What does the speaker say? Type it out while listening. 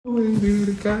Always be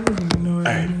the guy, you know what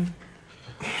I mean?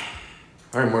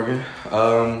 All right, Morgan.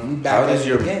 Back how is at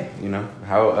your, it again. you know,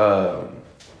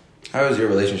 how is your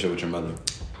relationship with your mother?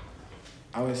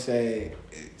 I would say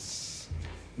it's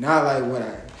not like what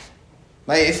I,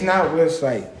 like it's not what's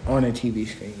like on a TV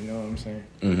screen, you know what I'm saying?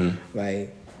 Mm-hmm.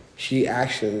 Like, she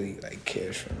actually like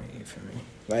cares for me.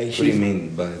 Like, What do you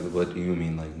mean by, what do you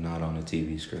mean, like, not on a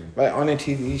TV screen? Like, on a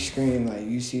TV screen, like,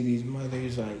 you see these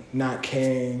mothers, like, not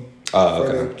caring Oh, for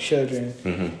okay. their children,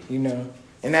 Mm-hmm. you know?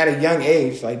 And at a young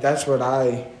age, like, that's what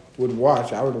I would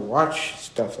watch. I would watch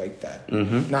stuff like that,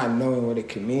 not knowing what it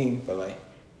could mean, but, like,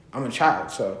 I'm a child,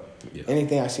 so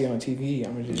anything I see on TV,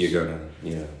 I'm just... You're gonna,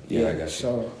 yeah, I got you.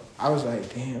 So, I was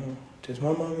like, damn, does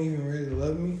my mom even really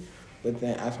love me? But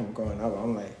then as I'm growing up,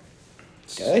 I'm like,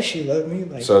 does she love me?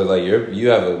 Like, so, like, you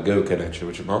have a good connection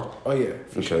with your mom? Oh, yeah.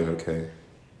 Okay.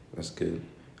 That's good.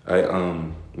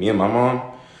 Me and my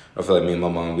mom, I feel like me and my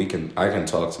mom, I can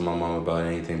talk to my mom about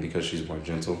anything because she's more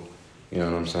gentle. You know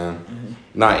what I'm saying? Mm-hmm.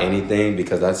 Not anything,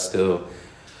 because that's still,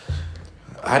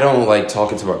 I don't like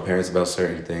talking to my parents about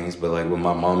certain things, but like with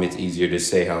my mom, it's easier to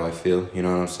say how I feel. You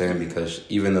know what I'm saying? Because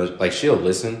even though, like, she'll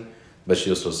listen, but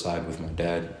she'll still side with my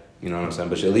dad. You know what I'm saying?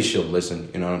 But at least she'll listen.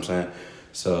 You know what I'm saying?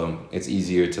 So it's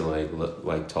easier to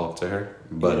like talk to her.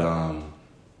 But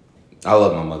I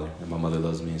love my mother, and my mother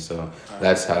loves me. So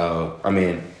that's how. I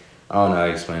mean, I don't know how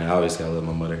to explain it. Obviously, I love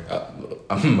my mother.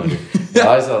 I'm a mother. I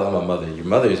always love my mother. Your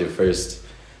mother is your first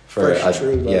true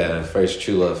love. Yeah, first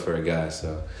true love for a guy.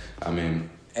 So I mean,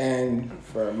 and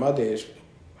for a mother, it's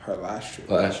her last true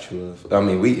love. Last true love. I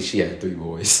mean, she had 3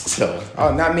 boys. So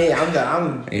not me.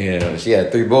 Yeah, she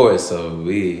had 3 boys. So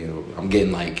I'm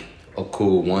getting like a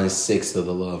cool 1/6 of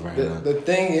the love right now. The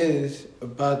thing is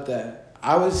about that,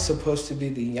 I was supposed to be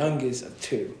the youngest of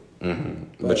 2.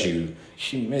 Mm-hmm. But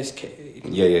she miscarried.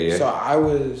 Yeah. So I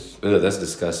was. Ugh, that's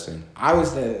disgusting. I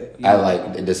was the. I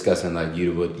like disgusting. Like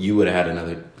you would have had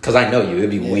another. Because I know you.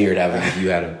 It'd be weird having if you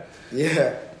had a.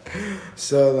 Yeah.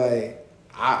 So like,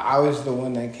 I was the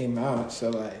one that came out. So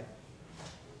like.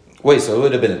 Wait. So it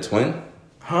would have been a twin?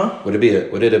 Huh? Would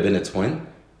it have been a twin?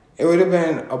 It would have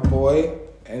been a boy.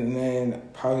 And then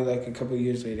probably like a couple of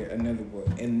years later, another boy,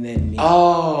 and then me.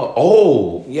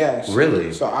 Oh, yes.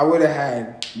 Really? So I would have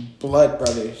had blood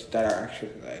brothers that are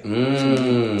actually like.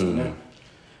 You know?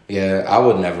 Yeah, I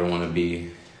would never want to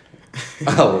be.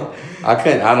 I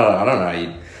couldn't. I don't know how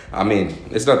you. I mean,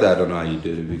 it's not that I don't know how you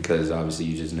do it, because obviously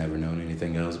you just never known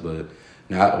anything else. But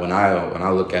now when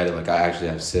I look at it, like, I actually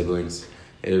have siblings.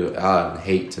 I'd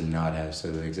hate to not have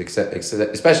siblings, except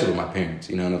especially with my parents.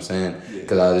 You know what I'm saying?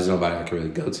 Because there's nobody I can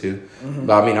really go to. Mm-hmm.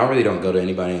 But I mean, I really don't go to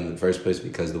anybody in the first place,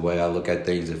 because the way I look at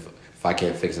things, if I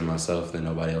can't fix it myself, then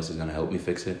nobody else is gonna help me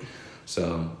fix it.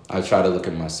 So I try to look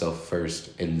at myself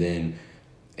first, and then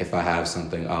if I have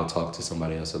something, I'll talk to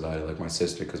somebody else about it, like my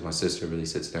sister, because my sister really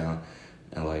sits down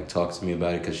and like talks to me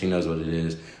about it, because she knows what it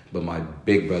is. But my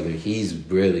big brother, he's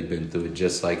really been through it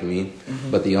just like me.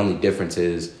 Mm-hmm. But the only difference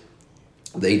is,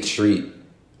 they treat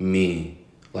me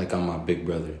like I'm my big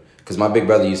brother. Because my big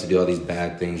brother used to do all these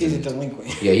bad things. He's a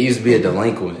delinquent. Yeah, he used to be a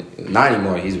delinquent. Not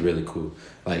anymore. He's really cool.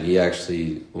 Like, he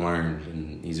actually learned,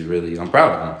 and I'm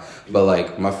proud of him. But,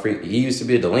 like, he used to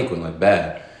be a delinquent, like,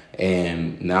 bad.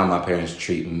 And now my parents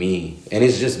treat me, and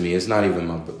it's just me. It's not even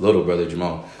my little brother,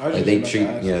 Jamal. Like, they treat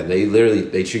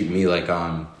me like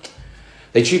I'm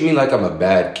a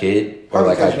bad kid. Or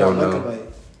like I don't know.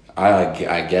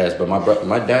 I guess, but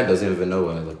my dad doesn't even know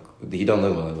what I look. He don't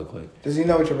know what I look like. Does he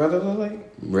know what your brother looks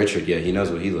like? Richard, yeah, he knows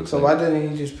what he looks like. So why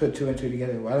doesn't he just put 2 and 2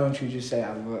 together? Why don't you just say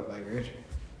I look like Richard?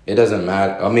 It doesn't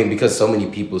matter. I mean, because so many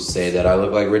people say that I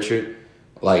look like Richard.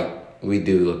 Like, we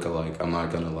do look alike. I'm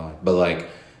not gonna lie, but like,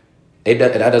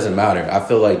 that doesn't matter. I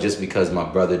feel like just because my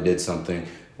brother did something,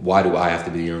 why do I have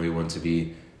to be the only one to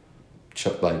be,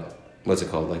 like, what's it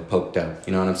called? Like, poked out.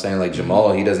 You know what I'm saying? Like,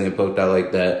 Jamal, he doesn't get poked out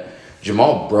like that.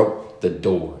 Jamal broke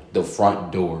the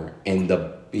front door, and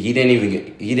he didn't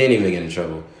even get in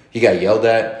trouble. He got yelled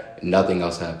at. Nothing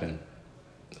else happened.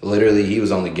 Literally, he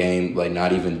was on the game like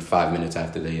not even 5 minutes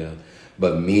after they yelled.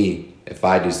 But me, if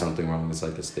I do something wrong, it's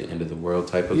like it's the end of the world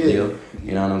type of deal.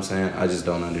 You know what I'm saying? I just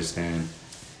don't understand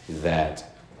that.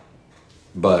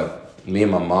 But me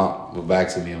and my mom, back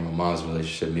to me and my mom's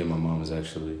relationship. Me and my mom was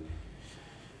actually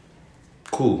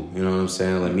cool, you know what I'm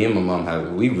saying? Like, me and my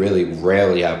mom we really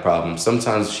rarely have problems.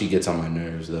 Sometimes she gets on my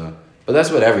nerves, though. But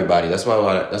that's with everybody. That's why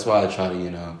I try to,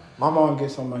 you know. My mom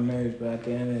gets on my nerves, but at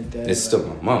the end of the day, it's still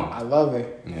my mom. I love her. Yeah.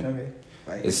 You know what I mean?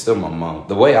 Like, it's still my mom.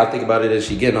 The way I think about it is,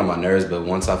 she getting on my nerves, but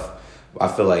once I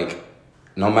feel like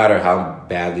no matter how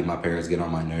badly my parents get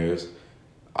on my nerves,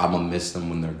 I'm gonna miss them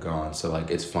when they're gone. So like,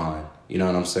 it's fine. You know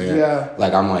what I'm saying? Yeah.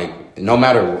 Like, I'm like, no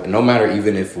matter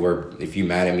even if you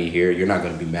mad at me here, you're not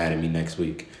going to be mad at me next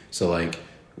week. So, like,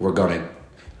 we're going to,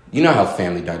 you know how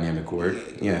family dynamic work.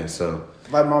 Yeah, so.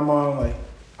 Like, my mom, like,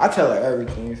 I tell her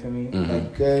everything, you feel me? Mm-hmm.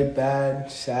 Like, good,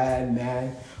 bad, sad,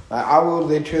 mad. Like, I will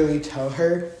literally tell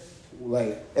her,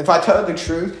 like, if I tell her the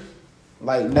truth,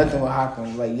 like, nothing will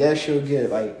happen. Like, yes, she'll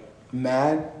get, like,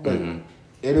 mad, but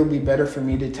it'll be better for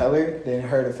me to tell her than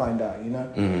her to find out, you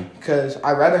know? Because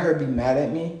I'd rather her be mad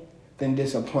at me than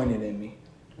disappointed in me.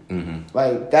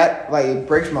 Like, that, like, it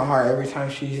breaks my heart every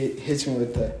time she hits me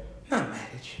with the, I'm not mad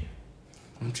at you.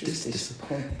 I'm just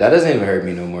disappointed. That doesn't even hurt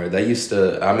me no more. That used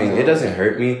to, I mean, it doesn't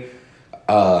hurt me.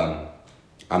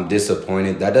 I'm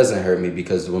disappointed. That doesn't hurt me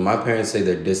because when my parents say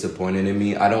they're disappointed in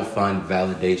me, I don't find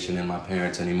validation in my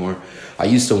parents anymore. I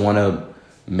used to want to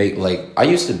I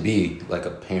used to be like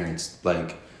a parent's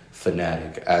like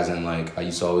fanatic, as in like I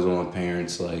used to always want my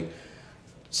parents like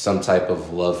some type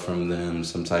of love from them,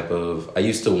 I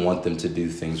used to want them to do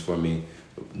things for me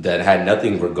that had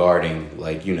nothing regarding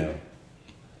like, you know,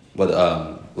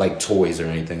 like toys or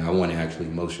anything. I wanted actually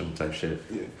emotional type shit.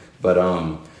 Yeah. But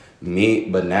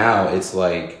now it's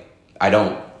like I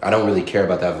don't really care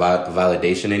about that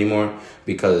validation anymore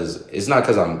because it's not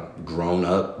because I'm grown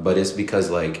up, but it's because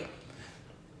like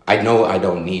I know I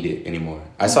don't need it anymore.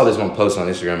 I saw this one post on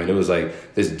Instagram and it was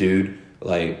like this dude,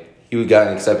 like he got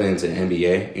accepted into the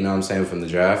NBA, you know what I'm saying, from the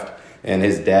draft. And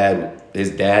his dad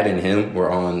and him were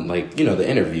on like, you know, the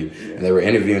interview. Yeah. And they were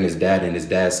interviewing his dad and his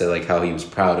dad said like how he was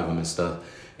proud of him and stuff.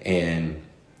 And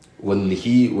the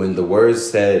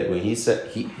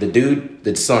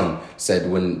son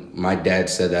said when my dad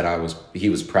said that he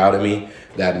was proud of me,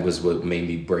 that was what made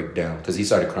me break down because he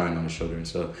started crying on his shoulder and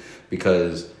stuff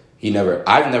because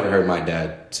I've never heard my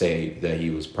dad say that he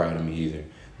was proud of me either.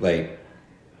 Like,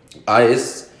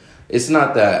 it's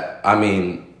not that, I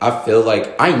mean, I feel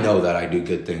like I know that I do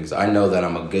good things. I know that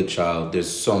I'm a good child. There's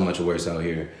so much worse out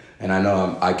here. And I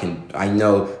know I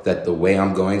know that the way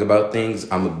I'm going about things,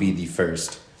 I'm going to be the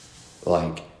first.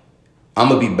 Like, I'm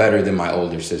going to be better than my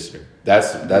older sister.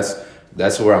 That's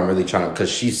where I'm really trying to,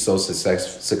 because she's so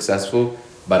successful,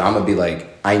 but I'm going to be like,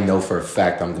 I know for a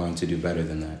fact I'm going to do better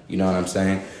than that. You know what I'm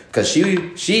saying? Because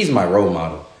she's my role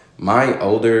model. My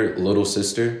older little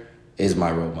sister is my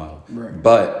role model. Right.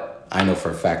 But I know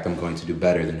for a fact I'm going to do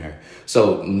better than her.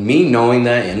 So me knowing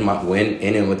that in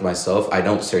and with myself, I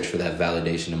don't search for that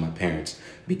validation in my parents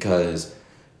because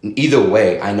either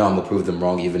way, I know I'm going to prove them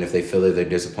wrong even if they feel that they're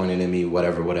disappointed in me,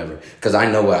 whatever. Because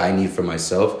I know what I need for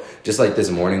myself. Just like this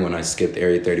morning when I skipped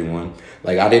Area 31,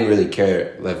 like I don't really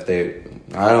care if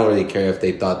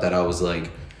they thought that I was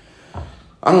like,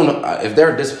 I don't know. If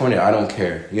they're disappointed, I don't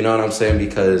care. You know what I'm saying?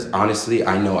 Because honestly,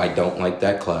 I know I don't like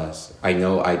that class. I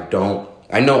know I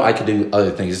could do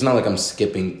other things. It's not like I'm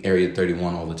skipping Area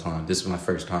 31 all the time. This is my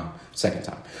second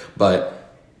time.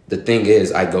 But the thing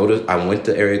is, I went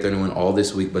to Area 31 all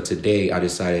this week, but today I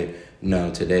decided,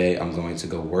 no, today I'm going to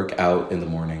go work out in the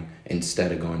morning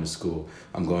instead of going to school.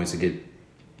 I'm going to get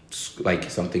like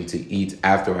something to eat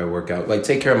after I work out. Like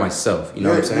take care of myself. You know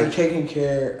what I'm saying? You're taking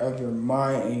care of your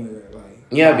mind and your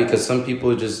yeah, because some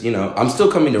people just, you know, I'm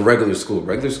still coming to regular school.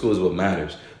 Regular school is what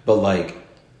matters. But, like,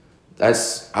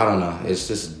 that's, I don't know. It's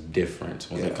just different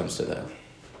when it comes to that.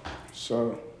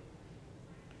 So,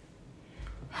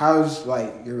 how's,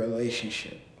 like, your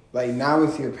relationship? Like, not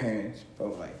with your parents,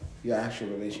 but, like, your actual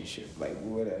relationship, like,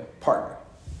 with a partner.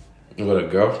 With a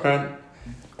girlfriend?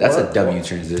 That's a W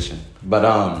transition. But,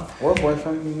 or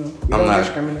boyfriend, you know. I'm not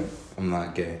discriminate. I'm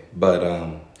not gay. But,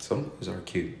 some boys are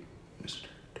cute.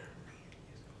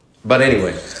 But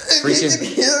anyway,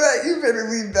 freaking. You better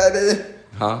leave that in.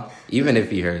 Huh? Even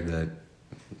if you heard that,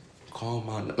 calm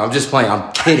on. I'm just playing.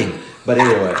 I'm kidding. But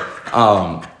anyway,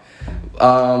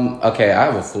 okay. I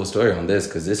have a full story on this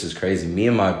because this is crazy. Me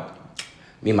and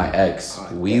my ex,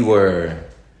 we were.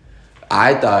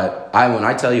 When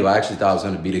I tell you, I actually thought I was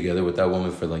gonna be together with that woman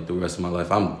for like the rest of my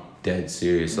life. I'm dead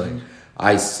serious. Mm-hmm. Like,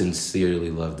 I sincerely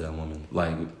loved that woman.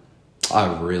 Like,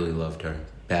 I really loved her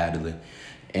badly.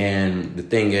 And the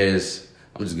thing is,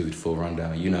 I'm just giving you the full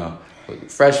rundown. You know,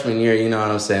 freshman year, you know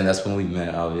what I'm saying? That's when we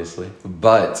met, obviously.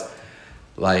 But,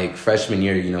 like, freshman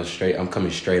year, you know, I'm coming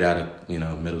straight out of, you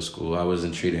know, middle school. I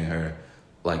wasn't treating her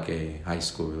like a high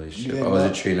school relationship. I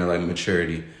wasn't treating her like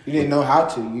maturity. You didn't know how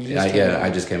to. I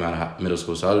just came out of middle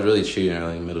school. So I was really treating her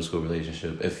like a middle school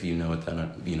relationship, if you know what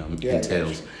that, you know,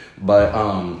 entails. But,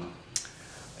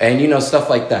 and, you know, stuff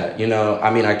like that. You know,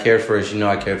 I mean, I cared for her. She knew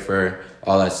I cared for her.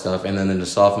 All that stuff. And then in the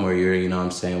sophomore year, you know what I'm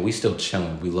saying, we still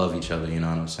chilling. We love each other, you know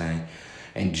what I'm saying?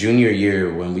 And junior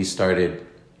year, when we started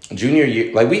junior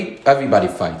year, like everybody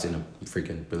fights in a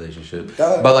freaking relationship,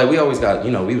 but like we always got,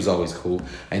 we was always cool.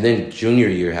 And then junior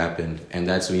year happened, and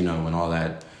that's when all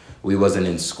that, we wasn't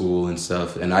in school and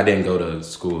stuff, and I didn't go to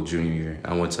school junior year.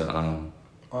 I went to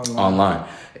online.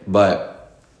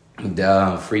 But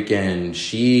the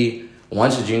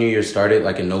once the junior year started,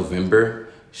 like in November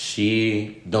of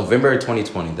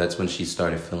 2020, that's when she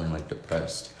started feeling like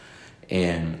depressed.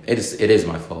 And it is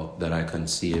my fault that I couldn't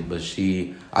see it, but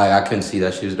I couldn't see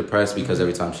that she was depressed because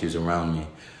every time she was around me,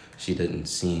 she didn't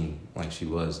seem like she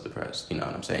was depressed. You know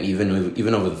what I'm saying?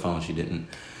 Even over the phone, she didn't.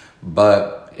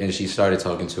 And she started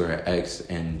talking to her ex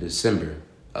in December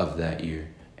of that year,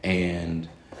 and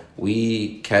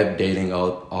we kept dating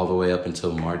all the way up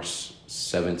until March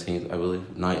 17th, I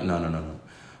believe. No.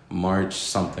 March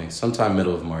something, sometime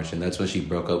middle of March, and that's when she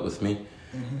broke up with me.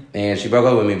 Mm-hmm. And she broke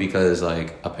up with me because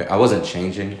like I wasn't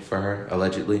changing for her,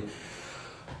 allegedly.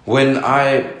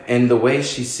 And the way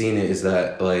she's seen it is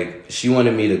that like she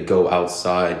wanted me to go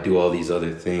outside, do all these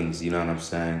other things, you know what I'm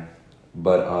saying?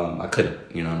 But I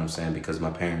couldn't, you know what I'm saying? Because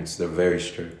my parents, they're very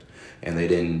strict, and they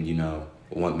didn't,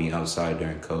 want me outside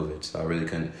during COVID. So I really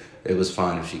couldn't. It was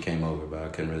fine if she came over, but I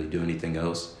couldn't really do anything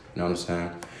else, you know what I'm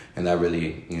saying? And that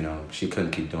really, she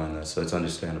couldn't keep doing that. So it's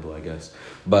understandable, I guess.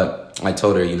 But I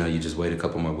told her, you just wait a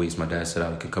couple more weeks. My dad said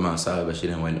I could come outside, but she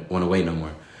didn't want to wait no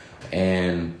more.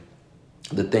 And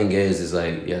the thing is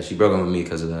like, yeah, she broke up with me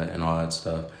because of that and all that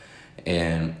stuff.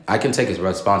 And I can take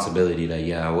responsibility that,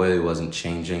 yeah, I really wasn't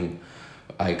changing.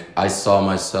 Like, I saw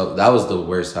myself, that was the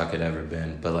worst I could ever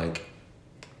been. But, like,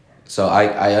 so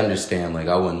I understand, like,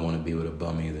 I wouldn't want to be with a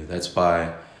bum either. That's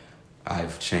why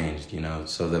I've changed,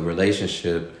 So the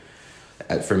relationship,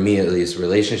 for me at least,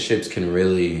 relationships can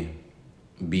really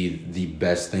be the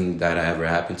best thing that ever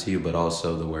happened to you, but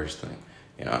also the worst thing.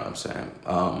 You know what I'm saying?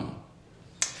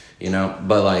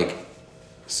 But, like,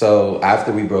 so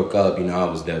after we broke up, I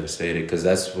was devastated because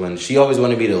that's when she always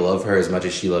wanted me to love her as much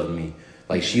as she loved me.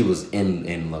 Like, she was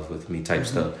in love with me type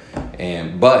stuff.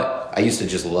 But I used to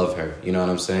just love her, you know what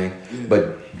I'm saying? Yeah.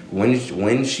 But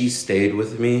when she stayed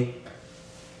with me,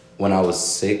 when I was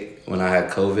sick, when I had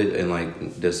COVID in,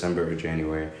 like, December or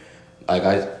January, like,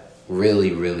 I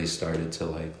really, really started to,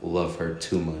 like, love her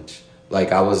too much.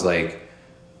 Like, I was, like,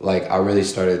 I really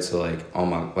started to, like,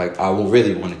 I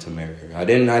really wanted to marry her. I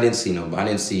didn't see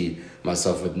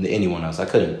myself with anyone else. I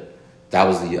couldn't. I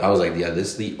was like, yeah, this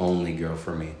is the only girl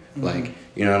for me. Mm-hmm. Like,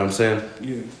 you know what I'm saying?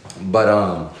 Yeah. But,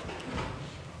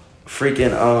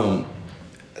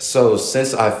 so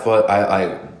since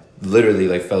I literally,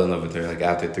 like, fell in love with her, like,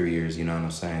 after 3 years, you know what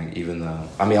I'm saying? Even though,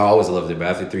 I always loved her, but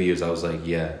after 3 years, I was like,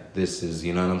 yeah, this is,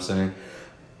 you know what I'm saying?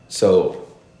 So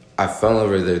I fell in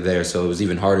love with her there, so it was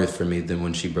even harder for me than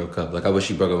when she broke up. Like, I wish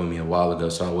she broke up with me a while ago,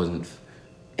 so I wasn't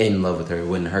in love with her. It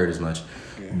wouldn't hurt as much.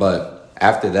 Yeah. But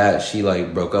after that, she,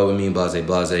 like, broke up with me, blase, you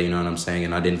know what I'm saying?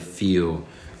 And I didn't feel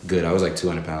good. I was, like,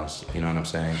 200 pounds, you know what I'm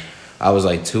saying? I was,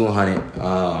 like,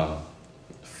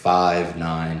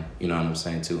 5'9", you know what I'm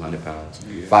saying? 200 pounds.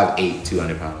 Yeah. 5'8",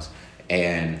 200 pounds.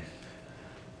 And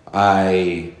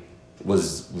I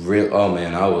was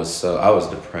I was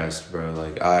depressed, bro.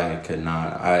 Like, I could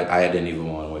not, I didn't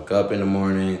even want to wake up in the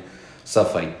morning,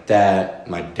 stuff like that.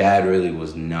 My dad really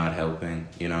was not helping,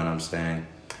 you know what I'm saying?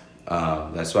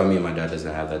 That's why me and my dad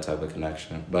doesn't have that type of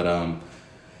connection. But,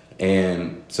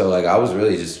 and so, like, I was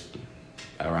really just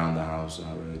around the house,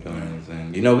 not really doing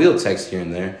anything. We'll text here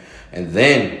and there. And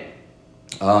then,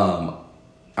 I'm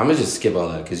gonna just skip all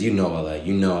that, because all that.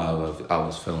 How I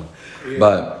was feeling. Yeah.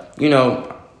 But,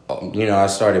 I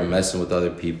started messing with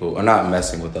other people, or not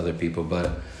messing with other people, but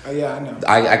yeah, I know.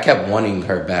 I kept wanting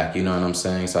her back, you know what I'm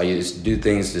saying? So I used to do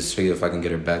things to see if I can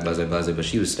get her back, blase, but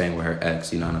she was staying with her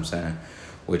ex, you know what I'm saying?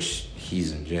 Which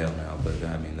he's in jail now, but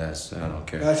I don't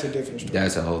care. That's a different story.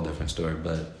 That's a whole different story,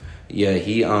 but yeah,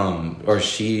 he or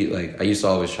she, like, I used to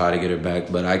always try to get her back,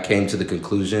 but I came to the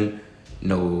conclusion,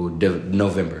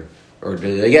 November,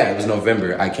 it was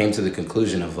November. I came to the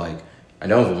conclusion of, like, I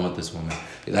don't even want this woman.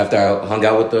 After I hung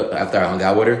out with her,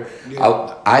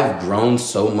 yeah. I've grown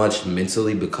so much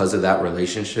mentally because of that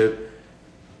relationship.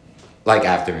 Like,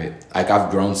 after it, like, I've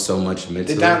grown so much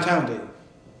mentally. The downtown date.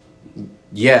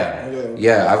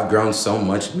 Yeah, I've grown so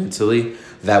much mentally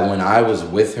that when I was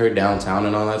with her downtown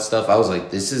and all that stuff, I was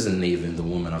like, this isn't even the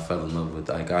woman I fell in love with.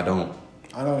 Like, I don't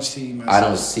see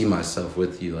myself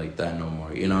with you like that no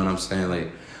more. You know what I'm saying?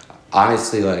 Like,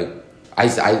 honestly, like,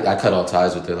 I cut all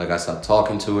ties with her. Like, I stopped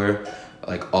talking to her,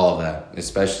 like, all that.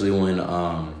 Especially when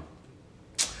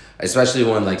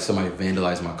like, somebody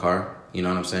vandalized my car. You know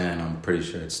what I'm saying? I'm pretty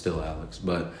sure it's still Alex,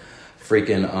 but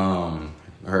freaking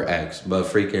her ex. But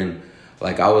freaking,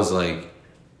 like, I was like,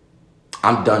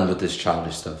 I'm done with this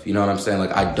childish stuff. You know what I'm saying?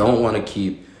 Like, I don't want to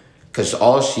keep, because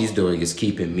all she's doing is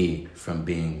keeping me from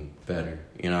being better.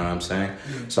 You know what I'm saying?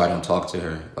 So I don't talk to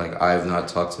her. Like, I have not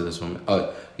talked to this woman.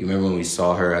 You remember when we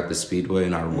saw her at the Speedway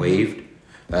and I waved?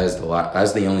 That's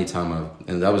the only time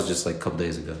and that was just like a couple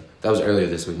days ago. That was earlier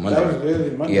this week, Monday. That was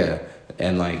really Monday. Yeah,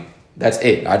 and like, that's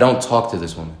it. I don't talk to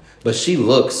this woman. But she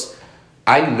looks,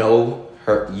 I know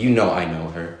her, I know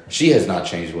her. She has not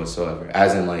changed whatsoever.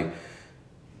 As in, like,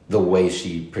 the way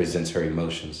she presents her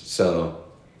emotions. So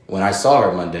when I saw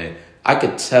her Monday, I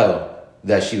could tell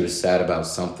that she was sad about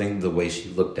something, the way she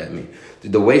looked at me.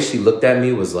 The way she looked at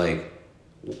me was like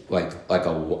a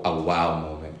wow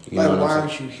moment. You know what why I'm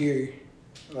aren't you here?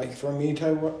 Like, for me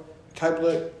type look?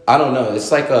 I don't know.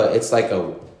 It's like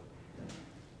a,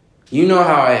 you know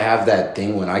how I have that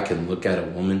thing when I can look at a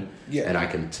woman and I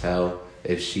can tell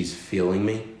if she's feeling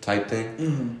me type thing?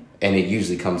 Mm-hmm. And it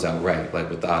usually comes out right, like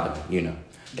with Adam, you know.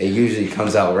 It usually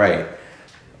comes out right.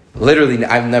 Literally,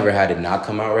 I've never had it not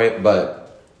come out right, but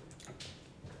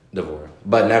Devorah.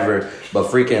 But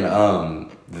freaking,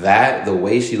 the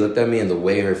way she looked at me and the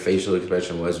way her facial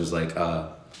expression was like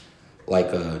a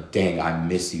dang, I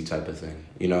miss you type of thing.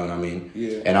 You know what I mean?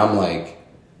 Yeah. And I'm like,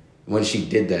 when she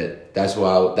did that, that's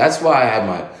why I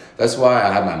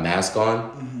had my mask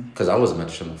on, because I wasn't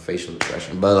meant to show my facial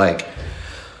expression. But like,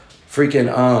 freaking,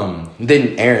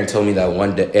 then Aaron told me that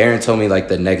one day. Aaron told me like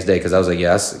the next day, because I was like,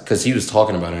 because he was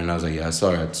talking about her, and I was like, yeah, I saw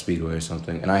her at the Speedway or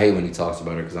something. And I hate when he talks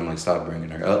about her, because I'm like, stop bringing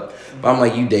her up. But I'm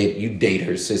like, you date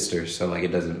her sister, so like,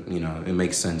 it doesn't, it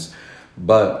makes sense.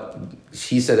 But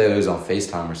she said that it was on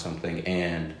FaceTime or something,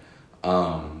 and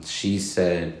she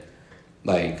said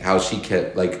like how she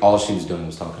kept, like, all she was doing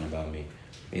was talking about me.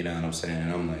 You know what I'm saying?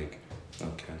 And I'm like,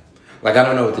 okay. Like, I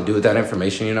don't know what to do with that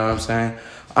information, you know what I'm saying?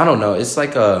 I don't know. It's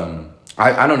like,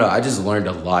 I don't know. I just learned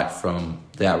a lot from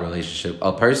that relationship.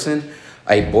 A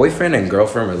boyfriend and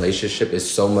girlfriend relationship is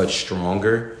so much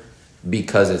stronger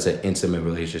because it's an intimate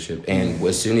relationship. And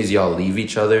as soon as y'all leave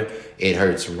each other, it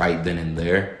hurts right then and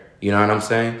there. You know what I'm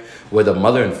saying? With a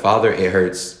mother and father, it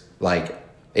hurts. Like,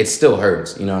 it still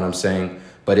hurts. You know what I'm saying?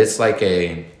 But it's like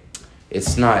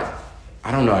it's not,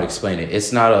 I don't know how to explain it.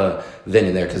 It's not a then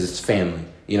and there, because it's family.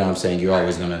 You know what I'm saying? You're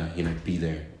always going to, be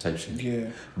there type shit. Yeah.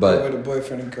 But with a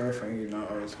boyfriend and girlfriend, you're not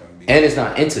always going to be. And it's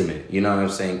not intimate. You know what I'm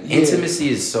saying? Yeah. Intimacy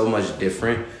is so much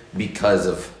different because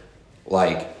of,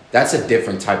 like, that's a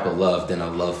different type of love than a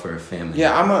love for a family.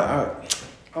 Yeah,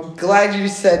 I'm glad you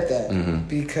said that,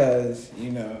 because,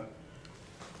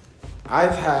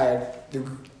 I've had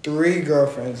 3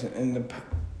 girlfriends in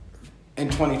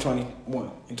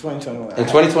 2021. In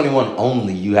 2021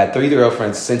 only, you had 3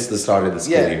 girlfriends since the start of the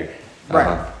school year.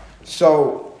 Right.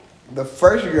 So the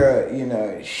first girl,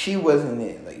 she wasn't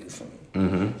it, like, for me.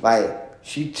 Mm-hmm. Like,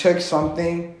 she took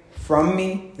something from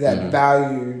me that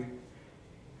valued,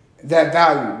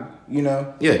 Yeah.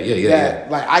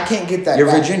 Like, I can't get that. Your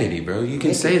back. virginity, bro. You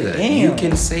can say that. Damn. You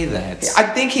can say that. I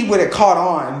think he would have caught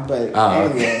on, but anyway.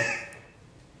 Okay.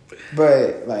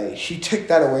 But like, she took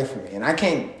that away from me, and I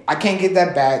can't get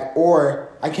that back,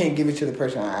 or I can't give it to the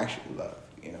person I actually love.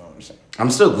 You know what I'm saying? I'm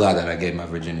still glad that I gave my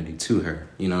virginity to her.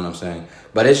 You know what I'm saying?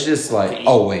 But it's just like, okay.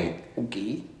 Oh wait,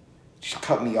 okay, she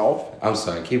cut me off. I'm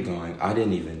sorry. Keep going. I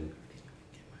didn't even.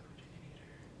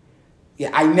 Yeah,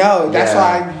 I know. That's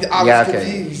why I was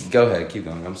confused. Go ahead. Keep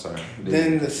going. I'm sorry.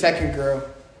 Then the second girl,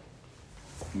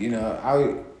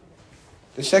 the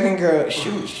second girl, she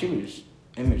was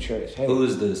immature as hell. Who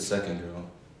was the second girl?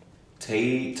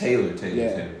 Taylor.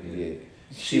 Yeah.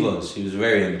 She was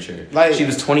very immature. Like, she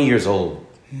was 20 years old.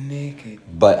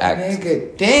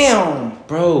 Nigga, damn.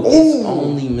 Bro, it's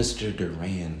only Mr.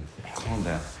 Duran. Calm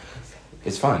down.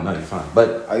 It's fine. No, you're fine.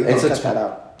 But are you gonna cut that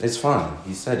out? It's fine.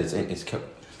 He said it's kept.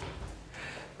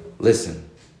 Listen.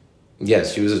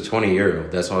 Yes, she was a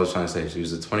 20-year-old. That's what I was trying to say. She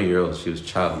was a 20-year-old. She was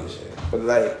childish.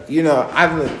 But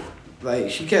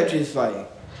she kept just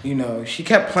she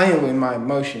kept playing with my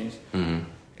emotions. Mm-hmm.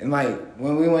 And like,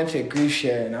 when we went to grief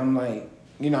share, and I'm like,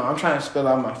 I'm trying to spill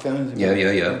out my feelings. Yeah.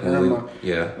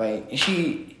 Like,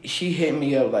 she hit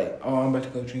me up like, oh, I'm about to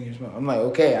go drink your smoke. I'm like,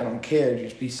 okay, I don't care.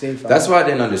 Just be safe. That's why I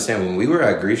didn't understand. When we were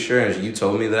at grief share and you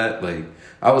told me that, like,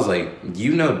 I was like,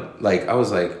 I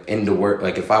was like, in the work,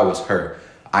 like, if I was her,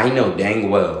 I know dang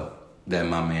well that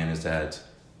my man is at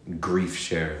grief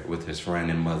share with his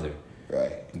friend and mother.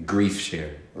 Right. Grief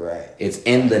share. Right. It's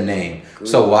in the name. Grief.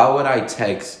 So why would I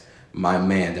text my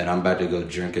man that I'm about to go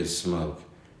drink and smoke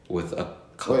with a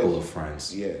couple of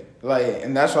friends? Yeah. Like,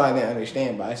 and that's why I didn't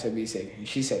understand, but I said be safe. And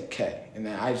she said K. And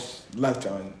then I just left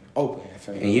her on open.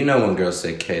 And when girls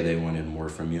say K, they wanted more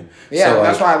from you. Yeah, so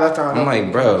that's why I left her on open. I'm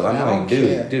like, bro, I'm like,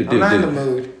 dude. I'm not in the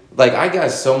mood. like I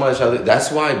got so much other.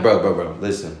 That's why, bro.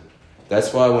 Listen,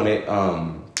 that's why when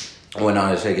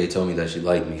Anasheke told me that she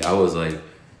liked me, I was like,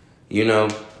 you know,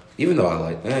 even though I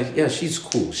like, yeah, she's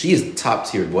cool. She is top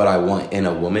tier. What I want in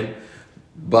a woman,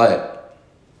 but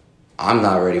I'm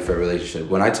not ready for a relationship.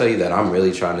 When I tell you that, I'm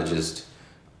really trying to just,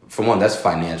 for one, that's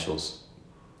financials.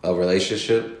 A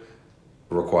relationship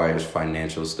requires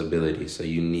financial stability, so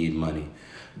you need money.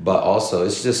 But also,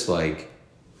 it's just like,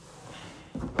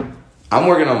 I'm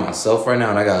working on myself right now,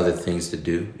 and I got other things to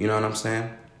do. You know what I'm saying?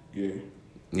 Yeah.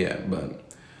 Yeah, but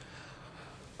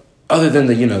other than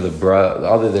the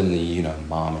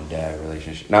mom and dad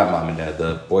relationship, not mom and dad,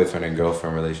 the boyfriend and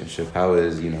girlfriend relationship, how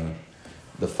is,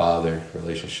 the father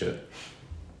relationship?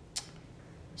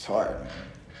 It's hard, man.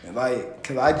 And like,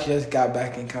 cause I just got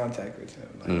back in contact with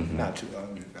him, not too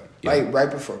long ago. Yeah. Like, right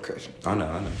before Christmas. I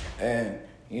know. And,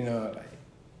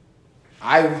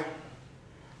 I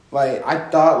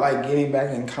thought, like, getting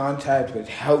back in contact would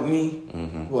help me.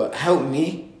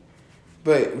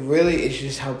 But really, it's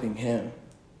just helping him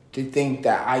to think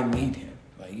that I need him.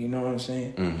 Like, you know what I'm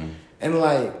saying? Mm-hmm. And,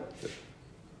 like,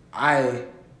 I'm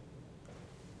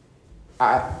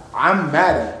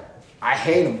mad at him. I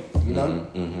hate him, you know?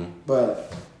 Mm-hmm.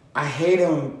 But I hate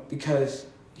him because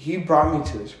he brought me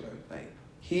to this world. Like,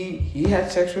 he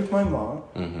had sex with my mom,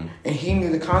 and he knew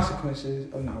the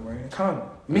consequences of not wearing a condom.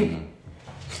 Me. Mm-hmm.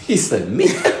 He said me.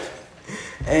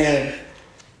 And,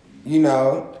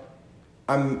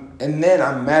 I'm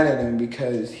mad at him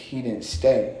because he didn't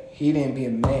stay. He didn't be a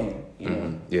man, you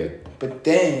know? Yeah. But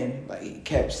then, like, he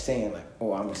kept saying, like,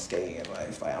 oh, I'm going to stay in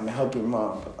life. Like, I'm going to help your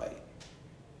mom. But, like,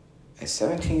 at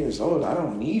 17 years old, I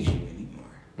don't need you anymore.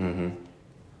 Mm-hmm.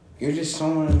 You're just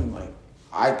someone, like,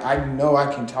 I know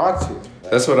I can talk to.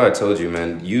 Like, that's what I told you,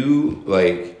 man. You,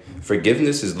 like,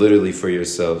 forgiveness is literally for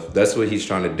yourself. That's what he's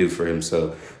trying to do for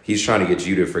himself. He's trying to get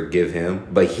you to forgive him,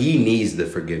 but he needs the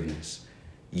forgiveness.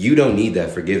 You don't need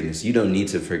that forgiveness. You don't need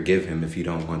to forgive him if you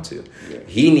don't want to. Yeah.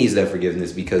 He needs that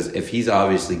forgiveness because if he's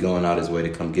obviously going out his way to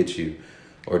come get you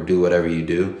or do whatever you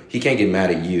do, he can't get mad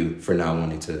at you for not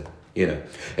wanting to,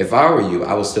 If I were you,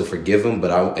 I would still forgive him,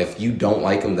 but if you don't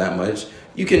like him that much,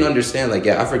 you can understand, like,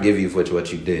 yeah, I forgive you for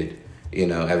what you did.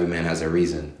 Every man has a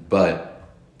reason, but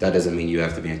that doesn't mean you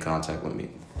have to be in contact with me.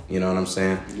 You know what I'm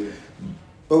saying? Yeah.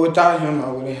 But without him, I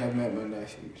wouldn't have met my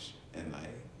nephews. And, like,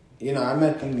 I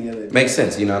met them the other day. Makes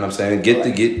sense, you know what I'm saying?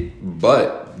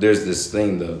 But there's this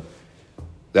thing, though.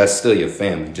 That's still your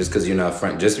family. Just because you're not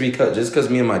friends. Just because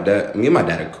me and my dad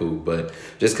are cool, but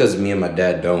just because me and my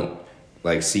dad don't,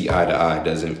 like, see eye to eye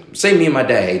doesn't say me and my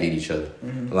dad hated each other.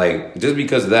 Mm-hmm. Like, just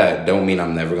because of that don't mean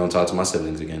I'm never gonna talk to my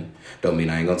siblings again. Don't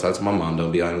mean I ain't gonna talk to my mom. I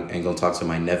ain't gonna talk to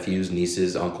my nephews,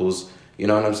 nieces, uncles. You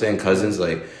know what I'm saying? Cousins.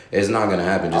 Like, it's not gonna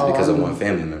happen just because of one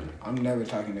family member. I'm never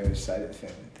talking to their side of the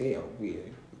family. They are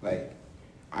weird. Like,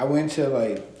 I went to,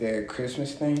 like, their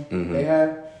Christmas thing they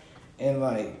had, and,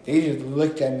 like, they just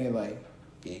looked at me like,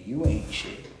 yeah, you ain't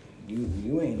shit.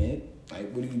 You ain't it.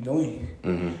 Like, what are you doing here?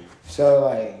 Mm-hmm. So,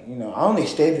 like, I only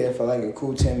stayed there for, like, a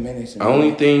cool 10 minutes. The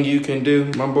only thing you can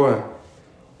do, my boy,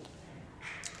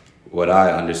 what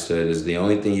I understood is the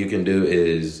only thing you can do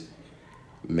is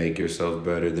make yourself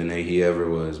better than he ever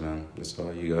was, man. That's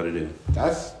all you got to do.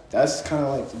 That's kind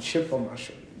of like the chip on my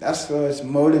shoulder. That's what's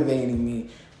motivating me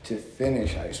to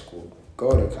finish high school, go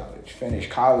to college, finish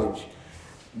college.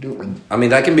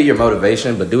 That can be your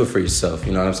motivation, but do it for yourself.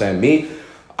 You know what I'm saying? Me,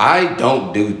 I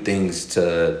don't do things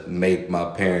to make my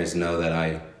parents know that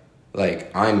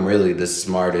I'm really the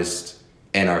smartest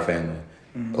in our family.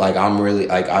 Mm-hmm. Like, I'm really,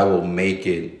 like, I will make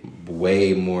it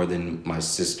way more than my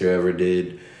sister ever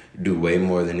did, do way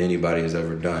more than anybody has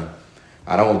ever done.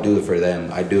 I don't do it for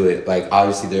them. I do it, like,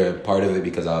 obviously they're a part of it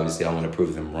because obviously I want to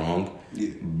prove them wrong.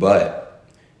 Yeah. But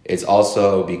it's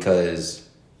also because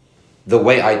the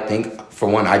way I think, for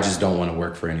one, I just don't want to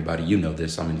work for anybody. You know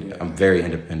this. I'm very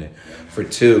independent. For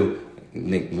two,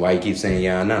 Nick, why you keep saying,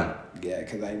 yeah, I know? Yeah,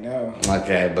 because I know.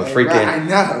 Okay, but like, freaking... I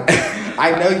know.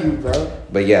 I know you, bro.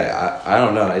 But yeah, I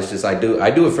don't know. It's just I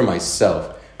do it for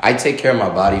myself. I take care of my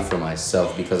body for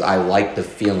myself because I like the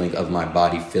feeling of my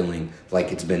body feeling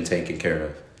like it's been taken care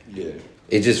of. Yeah.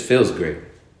 It just feels great.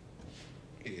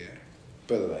 Yeah.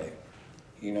 But, like,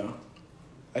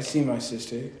 I see my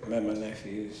sister, met my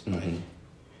nephews. Mm-hmm. Like,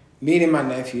 meeting my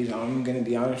nephews, I'm going to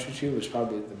be honest with you, was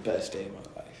probably the best day of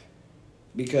my life.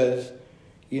 Because,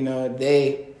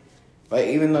 they, like,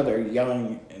 even though they're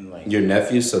young and, like... Your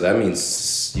nephews? So that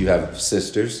means you have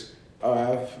sisters? Oh, I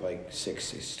have, like, 6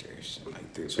 sisters and,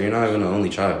 like, 3 brothers. So you're not even the only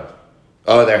child?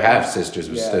 Oh, they're half-sisters,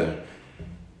 but still.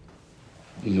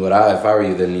 If I were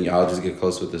you, then I'll just get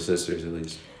close with the sisters, at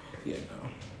least. Yeah, no.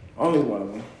 Only one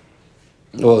of them.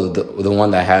 Well, the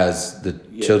one that has the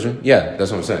children? Yeah,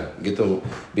 that's what I'm saying.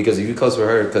 Because if you're close with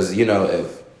her, because,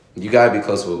 if you gotta be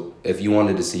close with, if you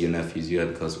wanted to see your nephews, you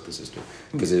gotta be close with the sister.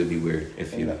 Because it would be weird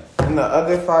if you... And the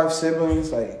other 5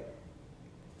 siblings, like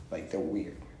they're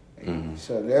weird.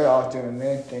 So they're all doing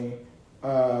their thing.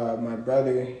 My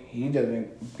brother, he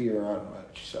doesn't be around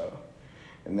much, so...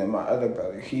 And then my other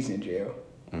brother, he's in jail.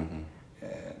 And...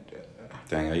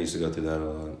 Dang, I used to go through that a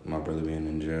lot. My brother being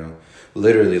in jail.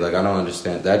 Literally, I don't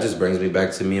understand. That just brings me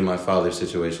back to me and my father's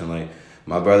situation.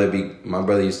 My brother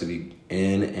used to be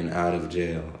in and out of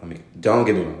jail. I mean, don't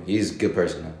get me wrong. He's a good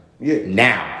person now. Yeah.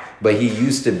 Now. But he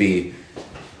used to be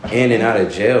in and out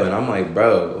of jail. And I'm like,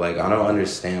 bro, I don't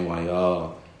understand why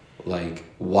y'all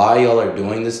are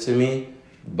doing this to me,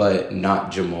 but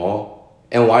not Jamal.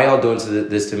 And why y'all doing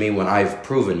this to me when I've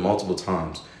proven multiple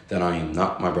times that I am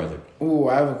not my brother. Ooh,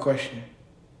 I have a question.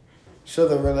 So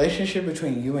the relationship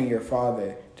between you and your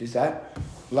father, does that,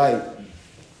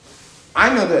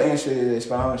 I know the answer to this,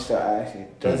 but I'm going to still ask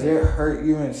it. Does it hurt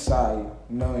you inside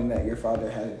knowing that your father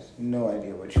has no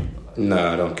idea what you look like?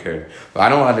 No, I don't care. But I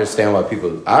don't understand why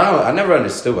people, I never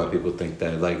understood why people think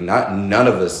that. None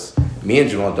of us, me and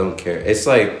Jamal don't care. It's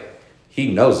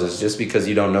he knows us. Just because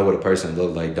you don't know what a person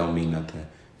looks like don't mean nothing.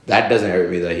 That doesn't hurt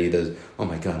me that he does. Oh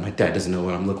my God, my dad doesn't know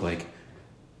what I'm look like.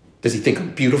 Does he think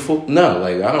I'm beautiful? No,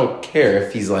 I don't care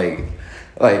if he's either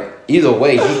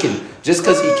way, he can, just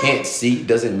because he can't see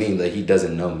doesn't mean that he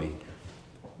doesn't know me.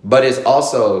 But it's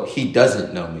also, he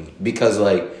doesn't know me because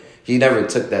he never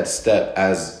took that step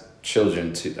as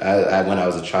children when I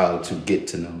was a child to get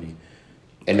to know me.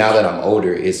 And now that I'm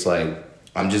older, it's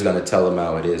I'm just going to tell him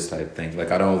how it is type thing.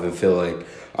 I don't even feel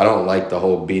I don't like the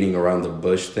whole beating around the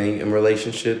bush thing in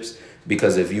relationships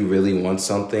because if you really want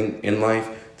something in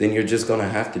life, then you're just going to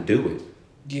have to do it.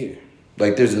 Yeah.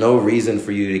 There's no reason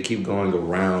for you to keep going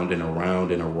around and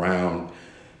around and around,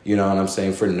 you know what I'm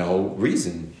saying, for no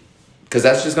reason. Because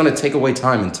that's just going to take away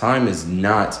time, and time is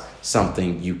not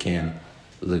something you can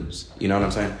lose. You know what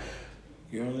I'm saying?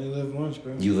 You only live once,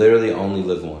 bro. You literally only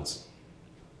live once.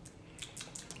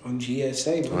 On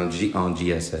GSA, bro. On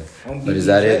GSA. On but is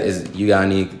that it? You got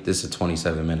any, this is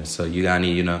 27 minutes, so you got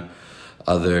any,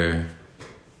 other,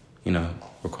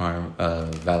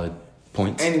 valid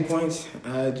points? Any points?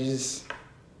 Just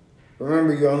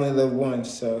remember you only live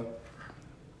once, so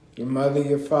your mother,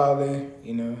 your father,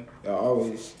 they'll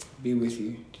always be with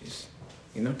you. Just,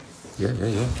 Yeah.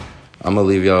 I'm gonna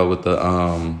leave y'all with the,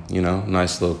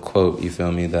 nice little quote, you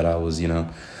feel me, that I was,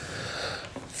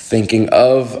 thinking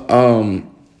of.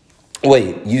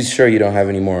 Wait, you sure you don't have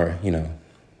any more,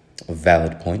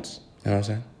 valid points? You know what I'm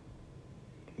saying?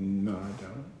 No, I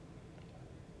don't.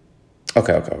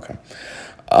 Okay.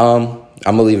 I'm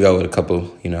going to leave y'all with a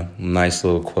couple, nice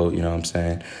little quote, you know what I'm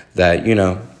saying, that,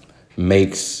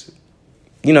 makes,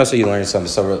 so you learn something.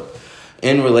 So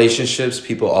in relationships,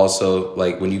 people also,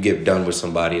 when you get done with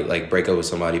somebody, break up with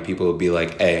somebody, people will be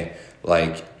like, hey,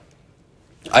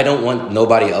 I don't want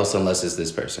nobody else unless it's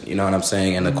this person. You know what I'm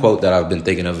saying? And the quote that I've been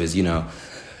thinking of is,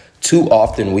 too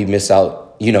often we miss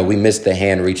out, we miss the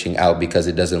hand reaching out because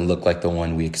it doesn't look like the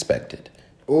one we expected.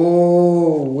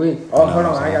 Oh, wait. Oh, hold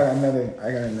on. I got another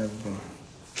one.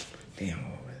 Damn,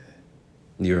 what was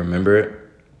it? You remember it?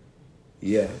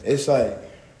 Yeah. It's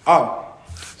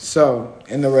so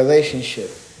in the relationship,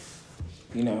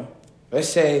 let's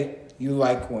say you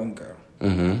like one girl.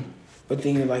 Mm-hmm. But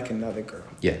then you like another girl.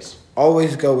 Yes.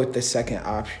 Always go with the second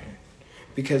option.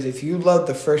 Because if you love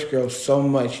the first girl so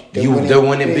much, there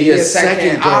wouldn't be a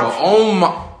second girl. Option. Oh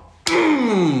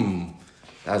my.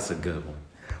 That's a good one.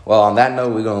 Well, on that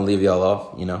note, we're going to leave y'all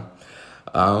off,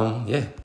 Yeah.